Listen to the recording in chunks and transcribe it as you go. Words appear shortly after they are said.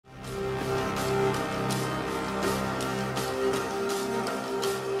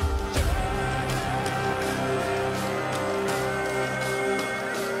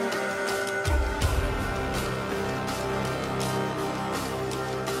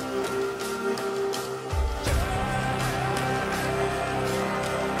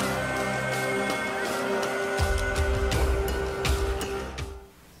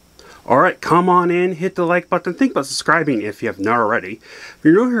Alright, come on in, hit the like button, think about subscribing if you have not already. If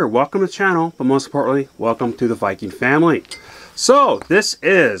you're new here, welcome to the channel, but most importantly, welcome to the Viking family. So, this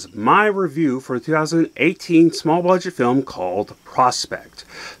is my review for the 2018 small budget film called Prospect,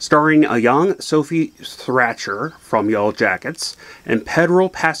 starring a young Sophie Thrasher from Yellow Jackets and Pedro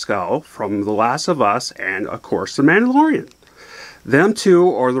Pascal from The Last of Us and, of course, The Mandalorian. Them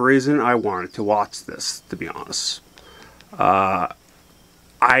two are the reason I wanted to watch this, to be honest.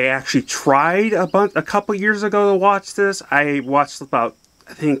 I actually tried a couple years ago to watch this. I watched about,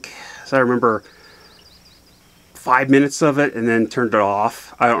 I think, as I remember, 5 minutes of it and then turned it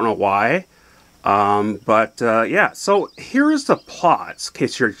off. I don't know why. Yeah, so here is the plot, in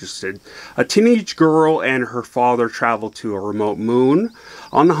case you're interested. A teenage girl and her father travel to a remote moon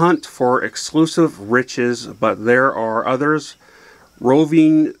on the hunt for exclusive riches, but there are others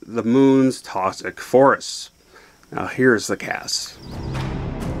roving the moon's toxic forests. Now here's the cast.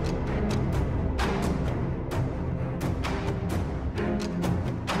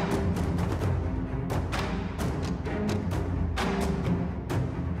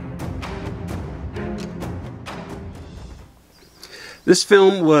 This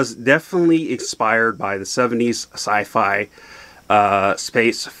film was definitely inspired by the 70s sci-fi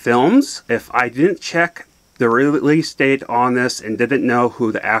space films. If I didn't check the release date on this and didn't know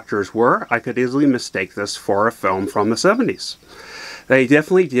who the actors were, I could easily mistake this for a film from the 70s. They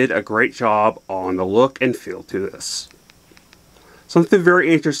definitely did a great job on the look and feel to this. Something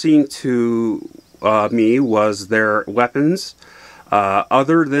very interesting to me was their weapons.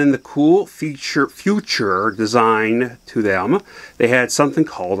 Other than the cool future design to them, they had something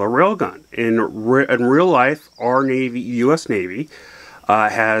called a railgun. In real life, our Navy, U.S. Navy,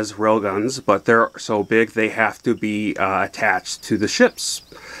 has railguns, but they're so big they have to be attached to the ships.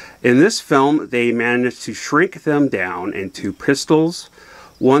 In this film, they managed to shrink them down into pistols,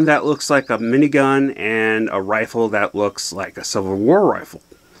 one that looks like a minigun and a rifle that looks like a Civil War rifle.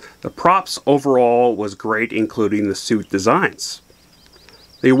 The props overall was great, including the suit designs.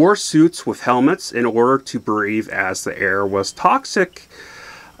 They wore suits with helmets in order to breathe as the air was toxic.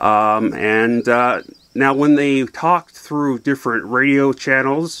 Now when they talked through different radio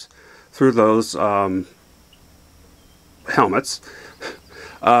channels through those helmets,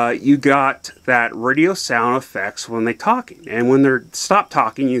 you got that radio sound effects when they're talking. And when they're stopped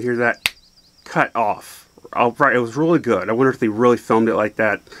talking, you hear that cut off. Right, it was really good. I wonder if they really filmed it like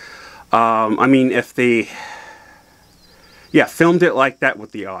that. I mean, if they... Yeah, filmed it like that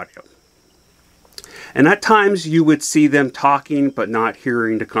with the audio. And at times you would see them talking but not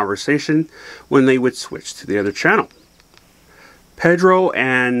hearing the conversation when they would switch to the other channel. Pedro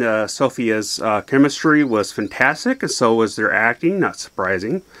and Sophia's chemistry was fantastic, and so was their acting, not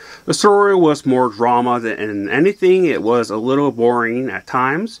surprising. The story was more drama than anything. It was a little boring at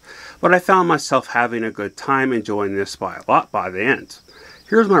times, but I found myself having a good time enjoying this by a lot by the end.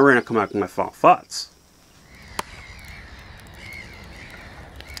 Here's my rant. I'll come back with my final thoughts.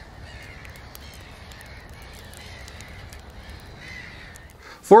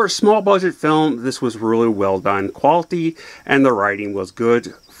 For a small budget film, this was really well done quality, and the writing was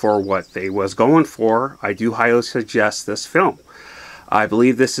good for what they was going for. I do highly suggest this film. I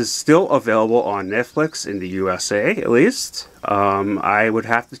believe this is still available on Netflix in the USA, at least. I would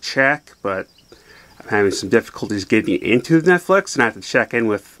have to check, but I'm having some difficulties getting into Netflix, and I have to check in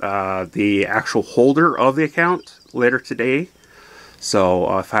with the actual holder of the account later today.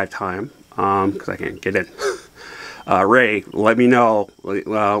 So if I have time, because I can't get in. Ray, let me know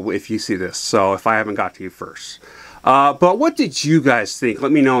if you see this, so if I haven't got to you first. But what did you guys think?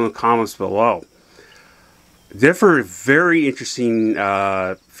 Let me know in the comments below. Different, very interesting,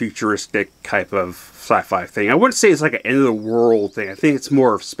 futuristic type of sci-fi thing. I wouldn't say it's like an end-of-the-world thing. I think it's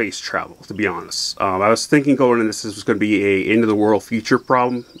more of space travel, to be honest. I was thinking going into this was going to be a end-of-the-world future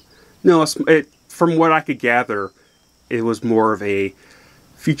problem. No, from what I could gather, it was more of a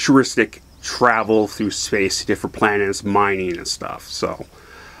futuristic travel through space, different planets, mining and stuff. So,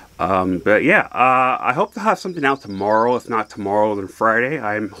 but yeah, I hope to have something out tomorrow. If not tomorrow, then Friday.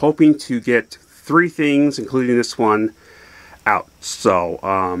 I'm hoping to get 3 things, including this one, out. So,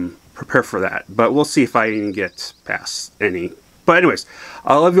 prepare for that. But we'll see if I can get past any. But anyways,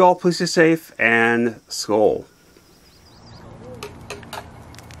 I love you all. Please stay safe and Skål.